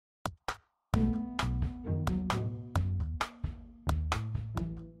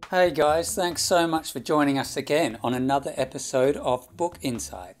Hey guys, thanks so much for joining us again on another episode of Book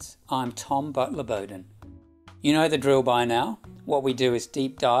Insights. I'm Tom Butler-Bowden. You know the drill by now. What we do is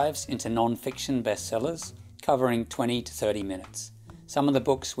deep dives into non-fiction bestsellers, covering 20 to 30 minutes. Some of the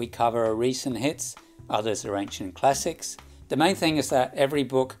books we cover are recent hits, others are ancient classics. The main thing is that every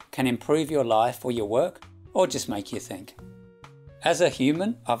book can improve your life or your work, or just make you think. As a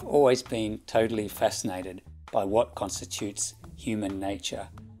human, I've always been totally fascinated by what constitutes human nature.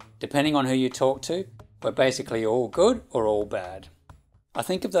 Depending on who you talk to, we're basically all good or all bad. I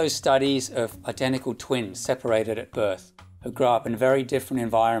think of those studies of identical twins separated at birth who grow up in very different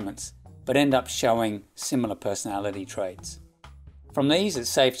environments but end up showing similar personality traits. From these, it's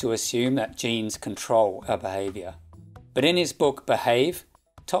safe to assume that genes control our behaviour. But in his book Behave,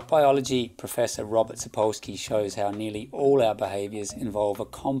 top biology professor Robert Sapolsky shows how nearly all our behaviours involve a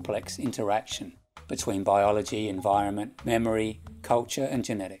complex interaction between biology, environment, memory, culture and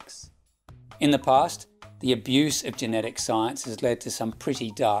genetics. In the past, the abuse of genetic science has led to some pretty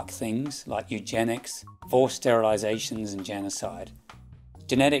dark things like eugenics, forced sterilizations and genocide.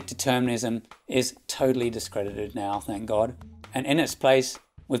 Genetic determinism is totally discredited now, thank God, and in its place,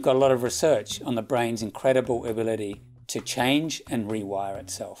 we've got a lot of research on the brain's incredible ability to change and rewire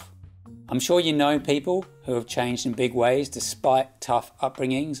itself. I'm sure you know people who have changed in big ways despite tough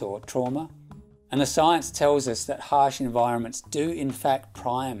upbringings or trauma. And the science tells us that harsh environments do in fact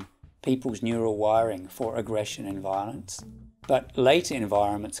prime people's neural wiring for aggression and violence. But later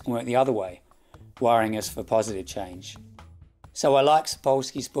environments can work the other way, wiring us for positive change. So I like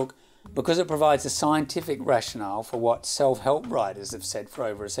Sapolsky's book because it provides a scientific rationale for what self-help writers have said for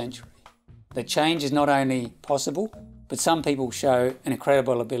over a century. That change is not only possible, but some people show an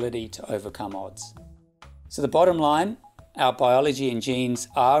incredible ability to overcome odds. So the bottom line, our biology and genes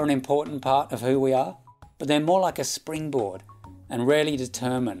are an important part of who we are, but they're more like a springboard and rarely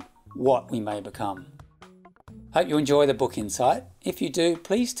determine what we may become. Hope you enjoy the book insight. If you do,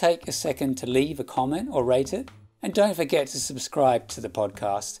 please take a second to leave a comment or rate it, and don't forget to subscribe to the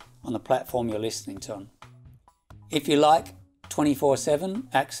podcast on the platform you're listening to on. If you like 24/7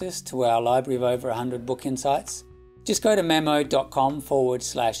 access to our library of over 100 book insights, just go to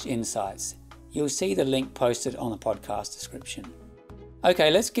memo.com/insights. You'll see the link posted on the podcast description.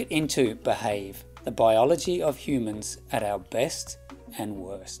 Okay, let's get into Behave, the biology of humans at our best and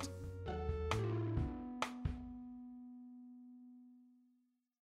worst.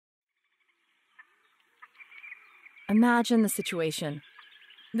 Imagine the situation.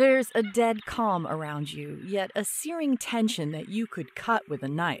 There's a dead calm around you, yet a searing tension that you could cut with a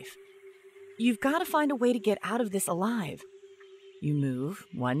knife. You've got to find a way to get out of this alive. You move,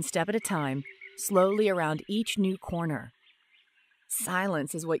 one step at a time, slowly around each new corner.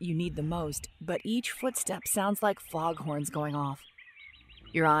 Silence is what you need the most, but each footstep sounds like foghorns going off.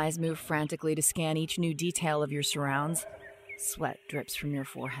 Your eyes move frantically to scan each new detail of your surrounds. Sweat drips from your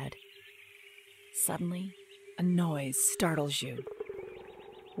forehead. Suddenly, a noise startles you.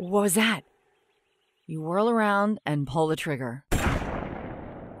 What was that? You whirl around and pull the trigger.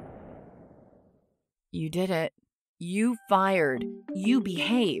 You did it. You fired. You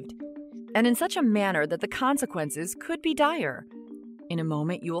behaved. And in such a manner that the consequences could be dire. In a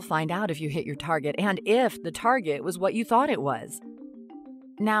moment, you will find out if you hit your target and if the target was what you thought it was.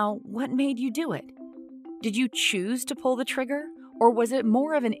 Now, what made you do it? Did you choose to pull the trigger, or was it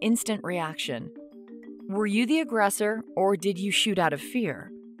more of an instant reaction? Were you the aggressor, or did you shoot out of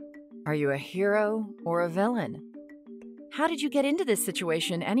fear? Are you a hero or a villain? How did you get into this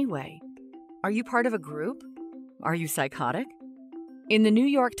situation anyway? Are you part of a group? Are you psychotic? In the New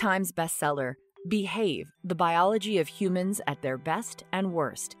York Times bestseller, Behave, the Biology of Humans at Their Best and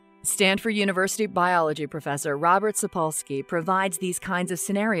Worst, Stanford University biology professor Robert Sapolsky provides these kinds of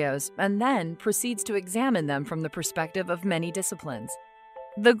scenarios and then proceeds to examine them from the perspective of many disciplines.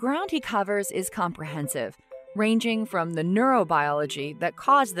 The ground he covers is comprehensive, ranging from the neurobiology that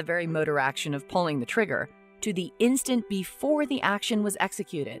caused the very motor action of pulling the trigger to the instant before the action was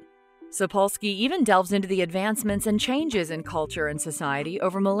executed. Sapolsky even delves into the advancements and changes in culture and society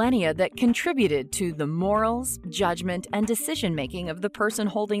over millennia that contributed to the morals, judgment, and decision-making of the person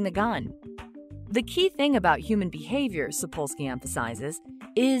holding the gun. The key thing about human behavior, Sapolsky emphasizes,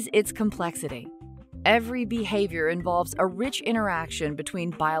 is its complexity. Every behavior involves a rich interaction between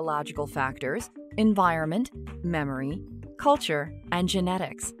biological factors, environment, memory, culture, and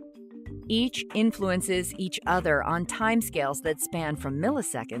genetics. Each influences each other on timescales that span from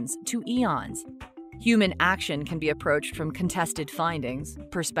milliseconds to eons. Human action can be approached from contested findings,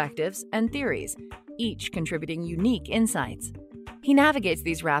 perspectives, and theories, each contributing unique insights. He navigates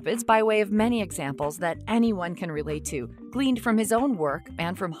these rapids by way of many examples that anyone can relate to, gleaned from his own work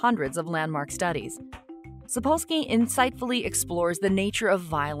and from hundreds of landmark studies. Sapolsky insightfully explores the nature of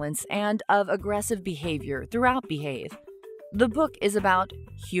violence and of aggressive behavior throughout Behave. The book is about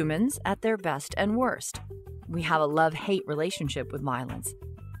humans at their best and worst. We have a love-hate relationship with violence.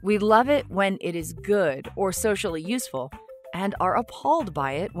 We love it when it is good or socially useful, and are appalled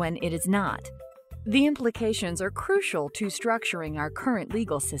by it when it is not. The implications are crucial to structuring our current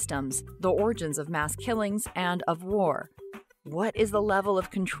legal systems, the origins of mass killings, and of war. What is the level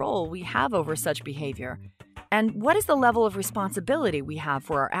of control we have over such behavior? And what is the level of responsibility we have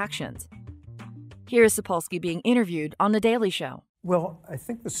for our actions? Here is Sapolsky being interviewed on The Daily Show. Well, I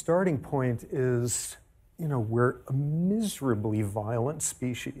think the starting point is, we're a miserably violent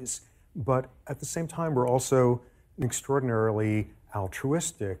species, but at the same time, we're also an extraordinarily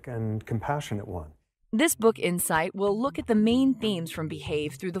altruistic and compassionate one. This book insight will look at the main themes from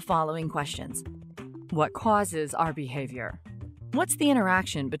Behave through the following questions. What causes our behavior? What's the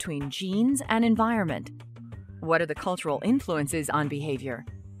interaction between genes and environment? What are the cultural influences on behavior?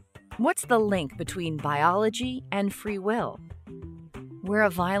 What's the link between biology and free will? We're a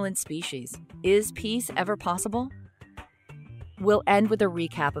violent species. Is peace ever possible? We'll end with a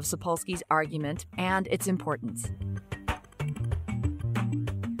recap of Sapolsky's argument and its importance.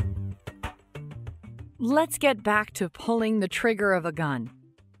 Let's get back to pulling the trigger of a gun.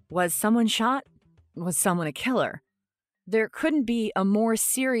 Was someone shot? Was someone a killer? There couldn't be a more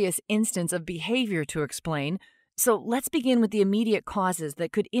serious instance of behavior to explain, so let's begin with the immediate causes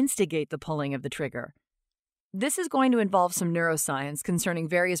that could instigate the pulling of the trigger. This is going to involve some neuroscience concerning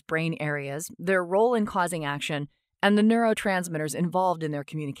various brain areas, their role in causing action, and the neurotransmitters involved in their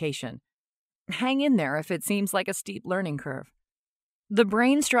communication. Hang in there if it seems like a steep learning curve. The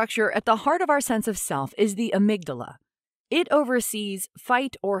brain structure at the heart of our sense of self is the amygdala. It oversees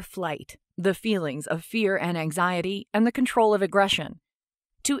fight or flight, the feelings of fear and anxiety, and the control of aggression.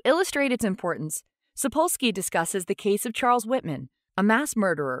 To illustrate its importance, Sapolsky discusses the case of Charles Whitman, a mass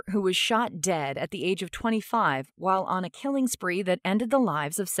murderer who was shot dead at the age of 25 while on a killing spree that ended the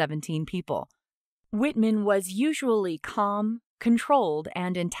lives of 17 people. Whitman was usually calm, controlled,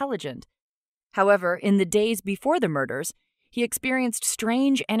 and intelligent. However, in the days before the murders, he experienced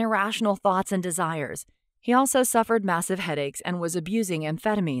strange and irrational thoughts and desires. He also suffered massive headaches and was abusing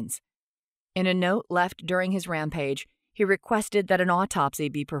amphetamines. In a note left during his rampage, he requested that an autopsy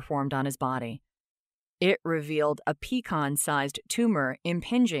be performed on his body. It revealed a pecan-sized tumor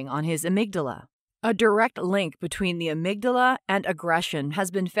impinging on his amygdala. A direct link between the amygdala and aggression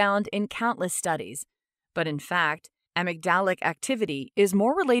has been found in countless studies, but in fact, amygdalic activity is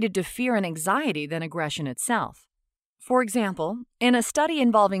more related to fear and anxiety than aggression itself. For example, in a study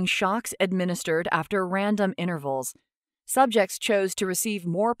involving shocks administered after random intervals, subjects chose to receive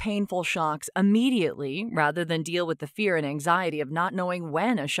more painful shocks immediately rather than deal with the fear and anxiety of not knowing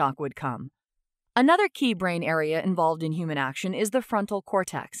when a shock would come. Another key brain area involved in human action is the frontal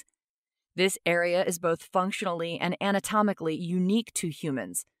cortex. This area is both functionally and anatomically unique to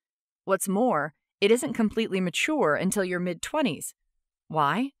humans. What's more, it isn't completely mature until your mid-20s.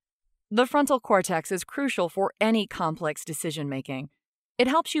 Why? The frontal cortex is crucial for any complex decision-making. It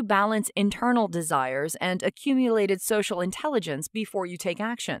helps you balance internal desires and accumulated social intelligence before you take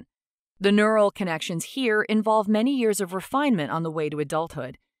action. The neural connections here involve many years of refinement on the way to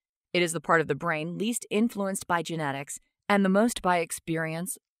adulthood. It is the part of the brain least influenced by genetics and the most by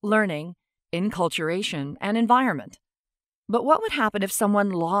experience, learning, enculturation, and environment. But what would happen if someone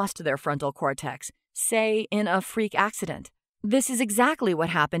lost their frontal cortex, say in a freak accident? This is exactly what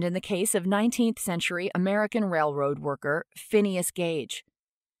happened in the case of 19th century American railroad worker Phineas Gage.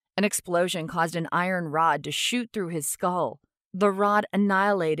 An explosion caused an iron rod to shoot through his skull. The rod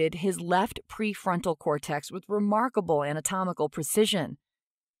annihilated his left prefrontal cortex with remarkable anatomical precision.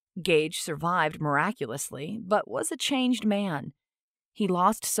 Gage survived miraculously, but was a changed man. He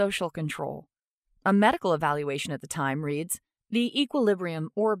lost social control. A medical evaluation at the time reads, "The equilibrium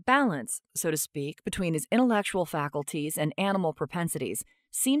or balance, so to speak, between his intellectual faculties and animal propensities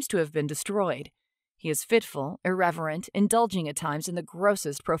seems to have been destroyed. He is fitful, irreverent, indulging at times in the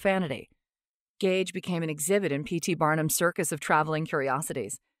grossest profanity." Gage became an exhibit in P.T. Barnum's circus of traveling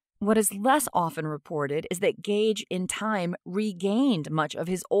curiosities. What is less often reported is that Gage, in time, regained much of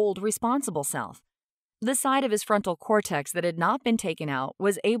his old responsible self. The side of his frontal cortex that had not been taken out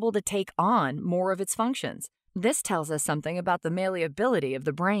was able to take on more of its functions. This tells us something about the malleability of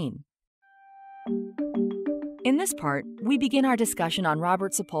the brain. In this part, we begin our discussion on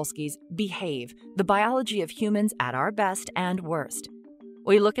Robert Sapolsky's Behave, the biology of humans at our best and worst.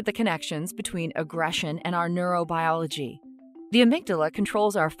 We look at the connections between aggression and our neurobiology. The amygdala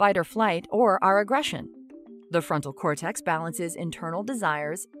controls our fight or flight or our aggression. The frontal cortex balances internal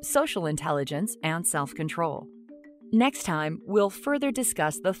desires, social intelligence, and self-control. Next time, we'll further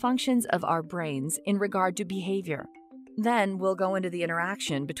discuss the functions of our brains in regard to behavior. Then we'll go into the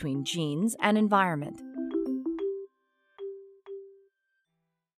interaction between genes and environment.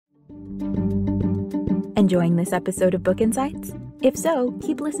 Enjoying this episode of Book Insights? If so,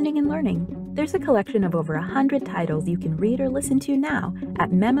 keep listening and learning. There's a collection of over 100 titles you can read or listen to now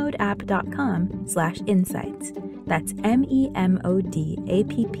at memodapp.com/insights. That's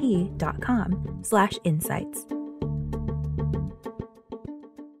memodapp.com/insights.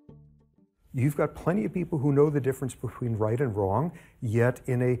 You've got plenty of people who know the difference between right and wrong, yet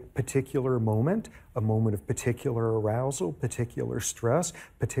in a particular moment, a moment of particular arousal, particular stress,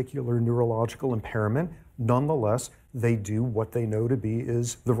 particular neurological impairment, nonetheless, they do what they know to be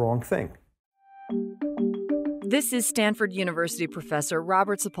is the wrong thing. This is Stanford University professor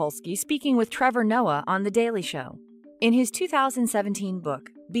Robert Sapolsky speaking with Trevor Noah on The Daily Show. In his 2017 book,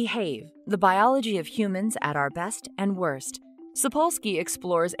 Behave, The Biology of Humans at Our Best and Worst, Sapolsky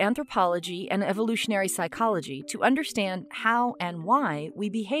explores anthropology and evolutionary psychology to understand how and why we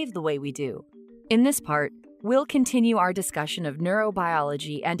behave the way we do. In this part, we'll continue our discussion of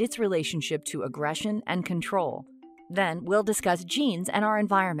neurobiology and its relationship to aggression and control. Then we'll discuss genes and our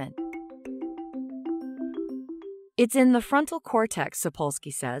environment. It's in the frontal cortex,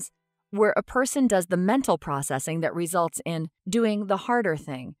 Sapolsky says, where a person does the mental processing that results in doing the harder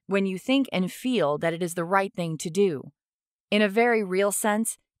thing, when you think and feel that it is the right thing to do. In a very real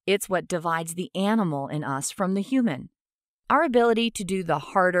sense, it's what divides the animal in us from the human. Our ability to do the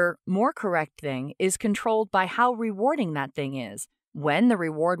harder, more correct thing is controlled by how rewarding that thing is, when the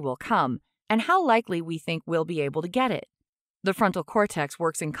reward will come, and how likely we think we'll be able to get it. The frontal cortex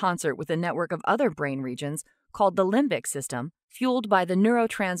works in concert with a network of other brain regions called the limbic system, fueled by the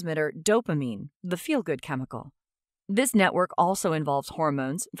neurotransmitter dopamine, the feel-good chemical. This network also involves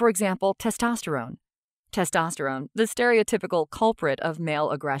hormones, for example, testosterone. Testosterone, the stereotypical culprit of male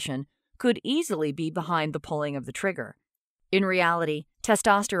aggression, could easily be behind the pulling of the trigger. In reality,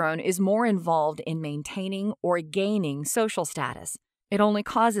 testosterone is more involved in maintaining or gaining social status. It only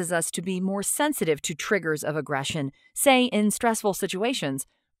causes us to be more sensitive to triggers of aggression, say in stressful situations,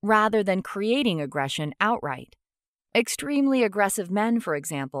 rather than creating aggression outright. Extremely aggressive men, for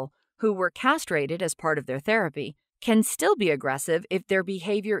example, who were castrated as part of their therapy, can still be aggressive if their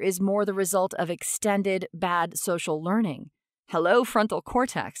behavior is more the result of extended bad social learning. Hello, frontal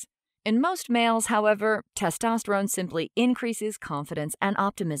cortex. In most males, however, testosterone simply increases confidence and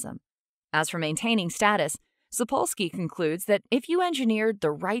optimism. As for maintaining status, Sapolsky concludes that if you engineered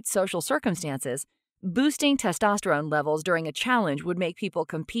the right social circumstances, boosting testosterone levels during a challenge would make people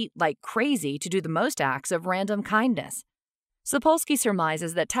compete like crazy to do the most acts of random kindness. Sapolsky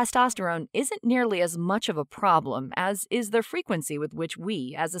surmises that testosterone isn't nearly as much of a problem as is the frequency with which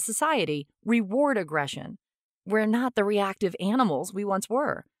we, as a society, reward aggression. We're not the reactive animals we once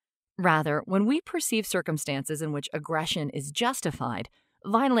were. Rather, when we perceive circumstances in which aggression is justified,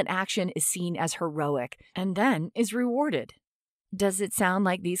 violent action is seen as heroic and then is rewarded. Does it sound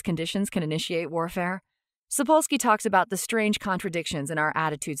like these conditions can initiate warfare? Sapolsky talks about the strange contradictions in our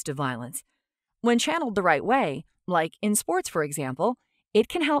attitudes to violence. When channeled the right way, like in sports, for example, it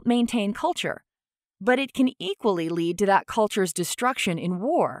can help maintain culture. But it can equally lead to that culture's destruction in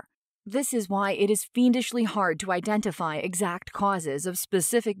war. This is why it is fiendishly hard to identify exact causes of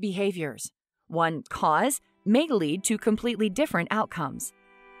specific behaviors. One cause may lead to completely different outcomes.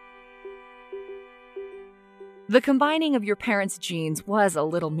 The combining of your parents' genes was a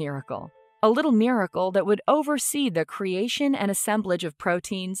little miracle that would oversee the creation and assemblage of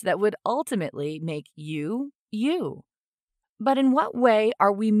proteins that would ultimately make you, you. But in what way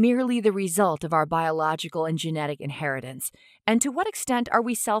are we merely the result of our biological and genetic inheritance, and to what extent are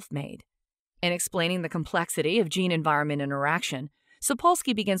we self-made? In explaining the complexity of gene-environment interaction,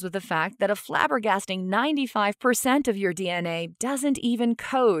 Sapolsky begins with the fact that a flabbergasting 95% of your DNA doesn't even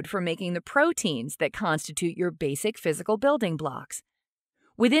code for making the proteins that constitute your basic physical building blocks.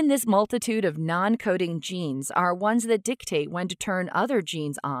 Within this multitude of non-coding genes are ones that dictate when to turn other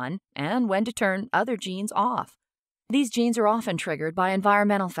genes on and when to turn other genes off. These genes are often triggered by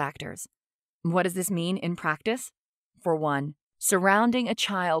environmental factors. What does this mean in practice? For one, surrounding a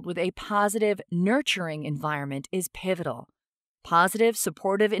child with a positive, nurturing environment is pivotal. Positive,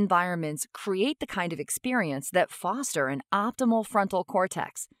 supportive environments create the kind of experience that foster an optimal frontal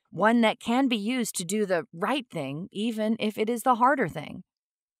cortex, one that can be used to do the right thing even if it is the harder thing.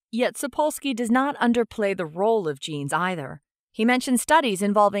 Yet Sapolsky does not underplay the role of genes either. He mentioned studies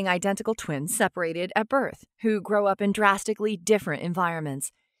involving identical twins separated at birth, who grow up in drastically different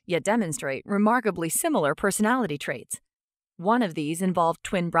environments, yet demonstrate remarkably similar personality traits. One of these involved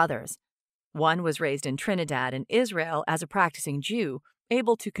twin brothers. One was raised in Trinidad and Israel as a practicing Jew,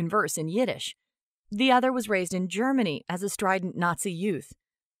 able to converse in Yiddish. The other was raised in Germany as a strident Nazi youth.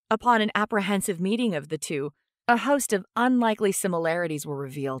 Upon an apprehensive meeting of the two, a host of unlikely similarities were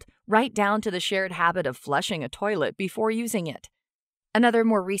revealed, right down to the shared habit of flushing a toilet before using it. Another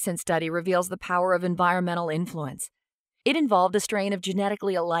more recent study reveals the power of environmental influence. It involved a strain of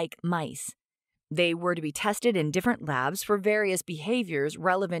genetically alike mice. They were to be tested in different labs for various behaviors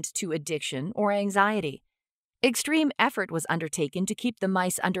relevant to addiction or anxiety. Extreme effort was undertaken to keep the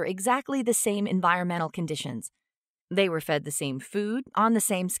mice under exactly the same environmental conditions. They were fed the same food, on the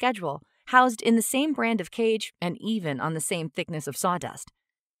same schedule, housed in the same brand of cage, and even on the same thickness of sawdust.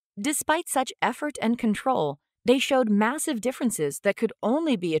 Despite such effort and control, they showed massive differences that could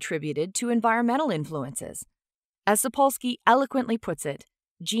only be attributed to environmental influences. As Sapolsky eloquently puts it,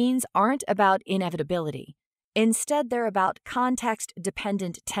 genes aren't about inevitability. Instead, they're about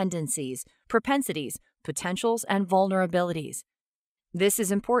context-dependent tendencies, propensities, potentials, and vulnerabilities. This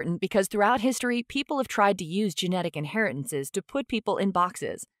is important because throughout history, people have tried to use genetic inheritances to put people in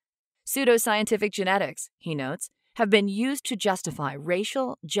boxes. Pseudoscientific genetics, he notes, have been used to justify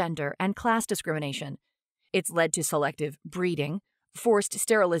racial, gender, and class discrimination. It's led to selective breeding, forced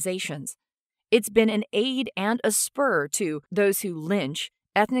sterilizations. It's been an aid and a spur to those who lynch,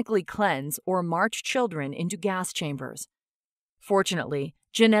 ethnically cleanse, or march children into gas chambers. Fortunately,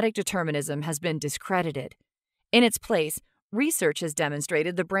 genetic determinism has been discredited. In its place, research has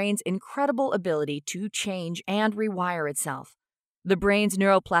demonstrated the brain's incredible ability to change and rewire itself. The brain's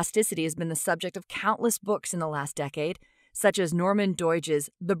neuroplasticity has been the subject of countless books in the last decade, such as Norman Doidge's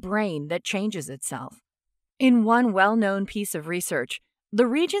The Brain That Changes Itself. In one well-known piece of research, the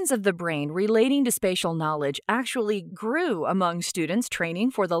regions of the brain relating to spatial knowledge actually grew among students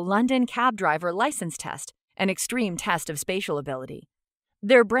training for the London cab driver license test, an extreme test of spatial ability.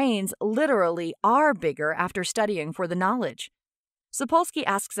 Their brains literally are bigger after studying for the knowledge. Sapolsky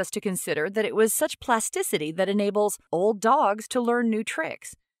asks us to consider that it was such plasticity that enables old dogs to learn new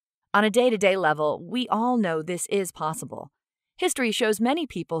tricks. On a day-to-day level, we all know this is possible. History shows many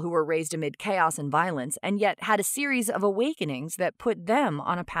people who were raised amid chaos and violence and yet had a series of awakenings that put them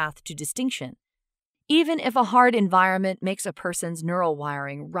on a path to distinction. Even if a hard environment makes a person's neural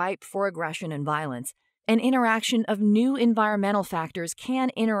wiring ripe for aggression and violence, an interaction of new environmental factors can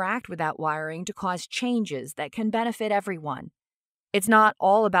interact with that wiring to cause changes that can benefit everyone. It's not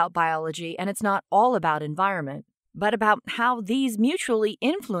all about biology and it's not all about environment, but about how these mutually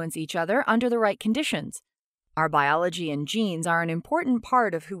influence each other under the right conditions. Our biology and genes are an important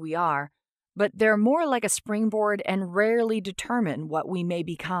part of who we are, but they're more like a springboard and rarely determine what we may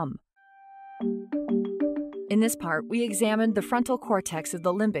become. In this part, we examined the frontal cortex of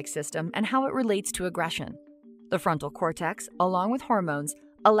the limbic system and how it relates to aggression. The frontal cortex, along with hormones,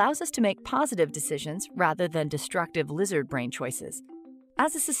 allows us to make positive decisions rather than destructive lizard brain choices.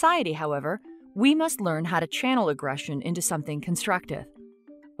 As a society, however, we must learn how to channel aggression into something constructive.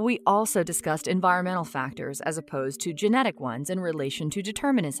 We also discussed environmental factors as opposed to genetic ones in relation to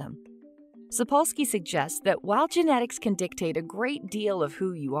determinism. Sapolsky suggests that while genetics can dictate a great deal of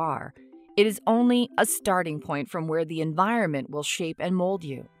who you are, it is only a starting point from where the environment will shape and mold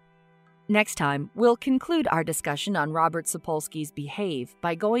you. Next time, we'll conclude our discussion on Robert Sapolsky's Behave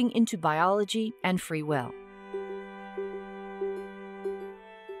by going into biology and free will.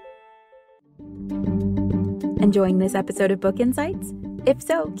 Enjoying this episode of Book Insights? If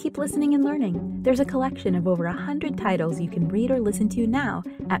so, keep listening and learning. There's a collection of over 100 titles you can read or listen to now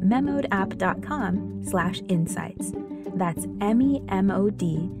at memodapp.com/insights. That's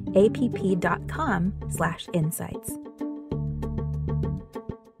memodapp.com/insights.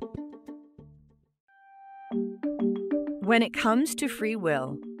 When it comes to free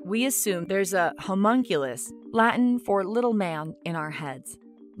will, we assume there's a homunculus, Latin for little man, in our heads.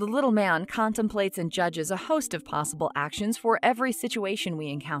 The little man contemplates and judges a host of possible actions for every situation we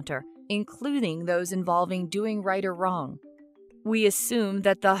encounter, including those involving doing right or wrong. We assume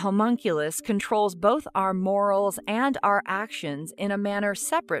that the homunculus controls both our morals and our actions in a manner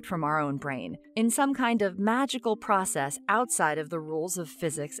separate from our own brain, in some kind of magical process outside of the rules of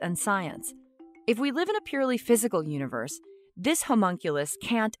physics and science. If we live in a purely physical universe, this homunculus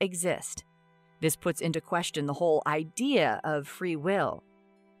can't exist. This puts into question the whole idea of free will.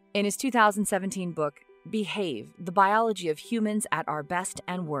 In his 2017 book, Behave, The Biology of Humans at Our Best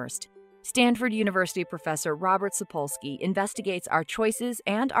and Worst, Stanford University professor Robert Sapolsky investigates our choices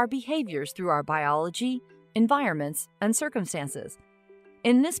and our behaviors through our biology, environments, and circumstances.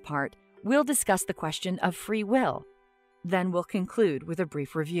 In this part, we'll discuss the question of free will. Then we'll conclude with a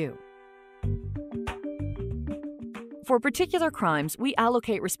brief review. For particular crimes, we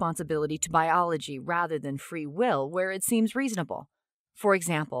allocate responsibility to biology rather than free will where it seems reasonable. For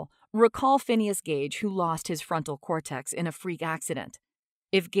example, recall Phineas Gage, who lost his frontal cortex in a freak accident.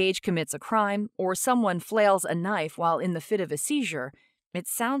 If Gage commits a crime or someone flails a knife while in the fit of a seizure, it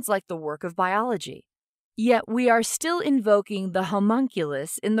sounds like the work of biology. Yet we are still invoking the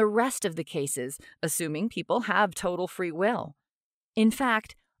homunculus in the rest of the cases, assuming people have total free will. In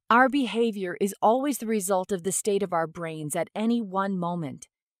fact, our behavior is always the result of the state of our brains at any one moment.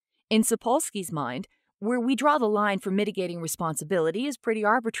 In Sapolsky's mind, where we draw the line for mitigating responsibility is pretty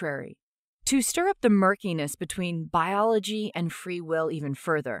arbitrary. To stir up the murkiness between biology and free will even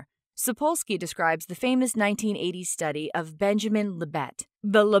further, Sapolsky describes the famous 1980 study of Benjamin Libet,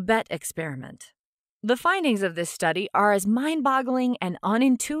 the Libet experiment. The findings of this study are as mind-boggling and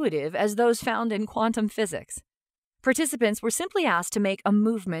unintuitive as those found in quantum physics. Participants were simply asked to make a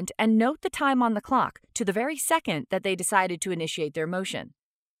movement and note the time on the clock to the very second that they decided to initiate their motion.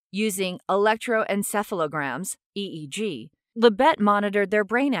 Using electroencephalograms, EEG, Libet monitored their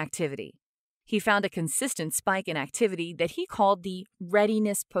brain activity. He found a consistent spike in activity that he called the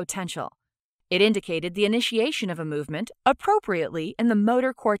readiness potential. It indicated the initiation of a movement appropriately in the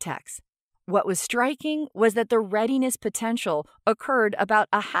motor cortex. What was striking was that the readiness potential occurred about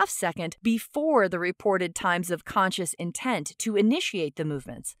a half second before the reported times of conscious intent to initiate the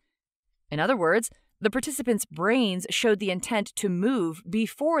movements. In other words, the participants' brains showed the intent to move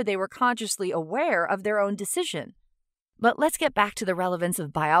before they were consciously aware of their own decision. But let's get back to the relevance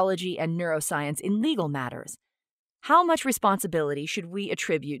of biology and neuroscience in legal matters. How much responsibility should we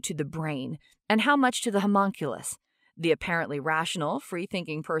attribute to the brain, and how much to the homunculus, the apparently rational,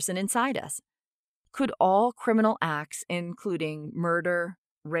 free-thinking person inside us? Could all criminal acts, including murder,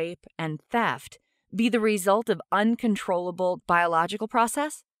 rape, and theft, be the result of uncontrollable biological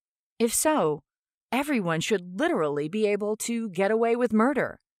process? If so, everyone should literally be able to get away with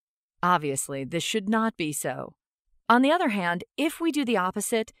murder. Obviously, this should not be so. On the other hand, if we do the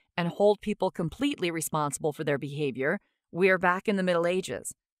opposite and hold people completely responsible for their behavior, we are back in the Middle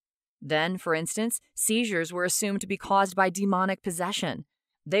Ages. Then, for instance, seizures were assumed to be caused by demonic possession.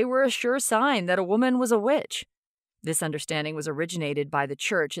 They were a sure sign that a woman was a witch. This understanding was originated by the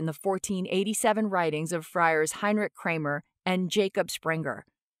Church in the 1487 writings of friars Heinrich Kramer and Jacob Sprenger.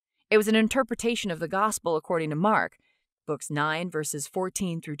 It was an interpretation of the Gospel according to Mark, books 9, verses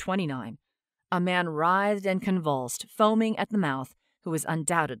 14 through 29. A man writhed and convulsed, foaming at the mouth, who was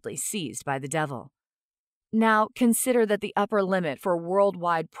undoubtedly seized by the devil. Now, consider that the upper limit for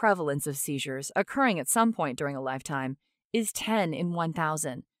worldwide prevalence of seizures occurring at some point during a lifetime is 10 in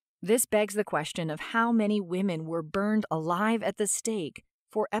 1,000. This begs the question of how many women were burned alive at the stake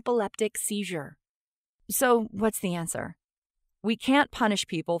for epileptic seizure. So, what's the answer? We can't punish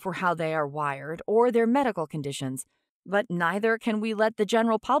people for how they are wired or their medical conditions, but neither can we let the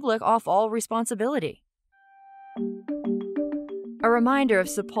general public off all responsibility. A reminder of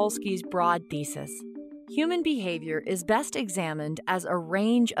Sapolsky's broad thesis. Human behavior is best examined as a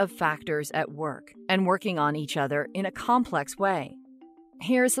range of factors at work and working on each other in a complex way.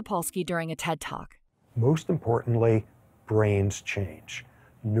 Here's Sapolsky during a TED Talk. Most importantly, brains change.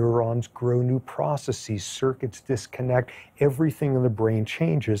 Neurons grow new processes, circuits disconnect, everything in the brain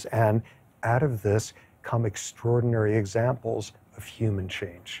changes, and out of this come extraordinary examples of human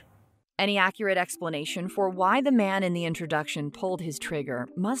change. Any accurate explanation for why the man in the introduction pulled his trigger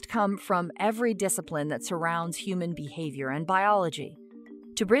must come from every discipline that surrounds human behavior and biology.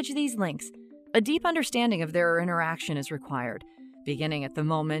 To bridge these links, a deep understanding of their interaction is required, beginning at the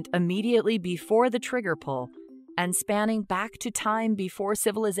moment immediately before the trigger pull and spanning back to time before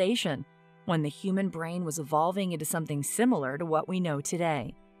civilization, when the human brain was evolving into something similar to what we know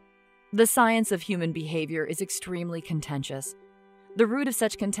today. The science of human behavior is extremely contentious. The root of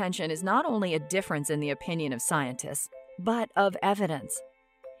such contention is not only a difference in the opinion of scientists, but of evidence.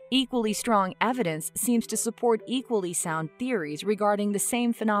 Equally strong evidence seems to support equally sound theories regarding the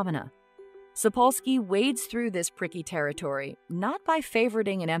same phenomena. Sapolsky wades through this pricky territory not by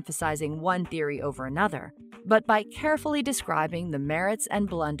favoriting and emphasizing one theory over another, but by carefully describing the merits and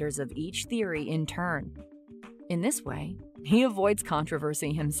blunders of each theory in turn. In this way, he avoids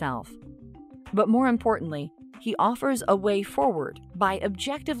controversy himself. But more importantly, he offers a way forward by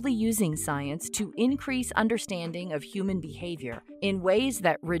objectively using science to increase understanding of human behavior in ways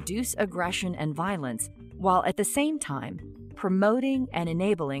that reduce aggression and violence, while at the same time promoting and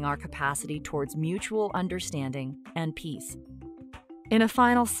enabling our capacity towards mutual understanding and peace. In a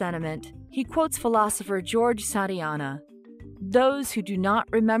final sentiment, he quotes philosopher George Santayana, "Those who do not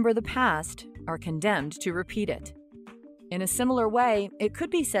remember the past are condemned to repeat it." In a similar way, it could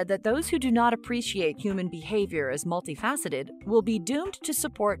be said that those who do not appreciate human behavior as multifaceted will be doomed to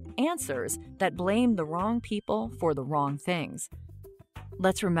support answers that blame the wrong people for the wrong things.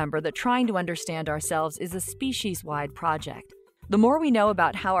 Let's remember that trying to understand ourselves is a species-wide project. The more we know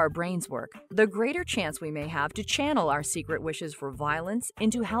about how our brains work, the greater chance we may have to channel our secret wishes for violence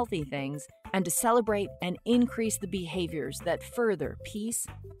into healthy things and to celebrate and increase the behaviors that further peace,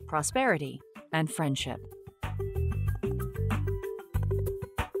 prosperity, and friendship.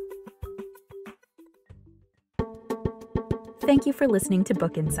 Thank you for listening to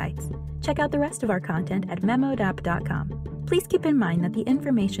Book Insights. Check out the rest of our content at memodapp.com. Please keep in mind that the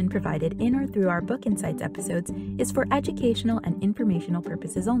information provided in or through our Book Insights episodes is for educational and informational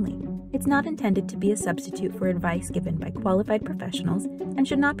purposes only. It's not intended to be a substitute for advice given by qualified professionals and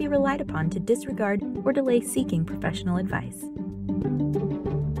should not be relied upon to disregard or delay seeking professional advice.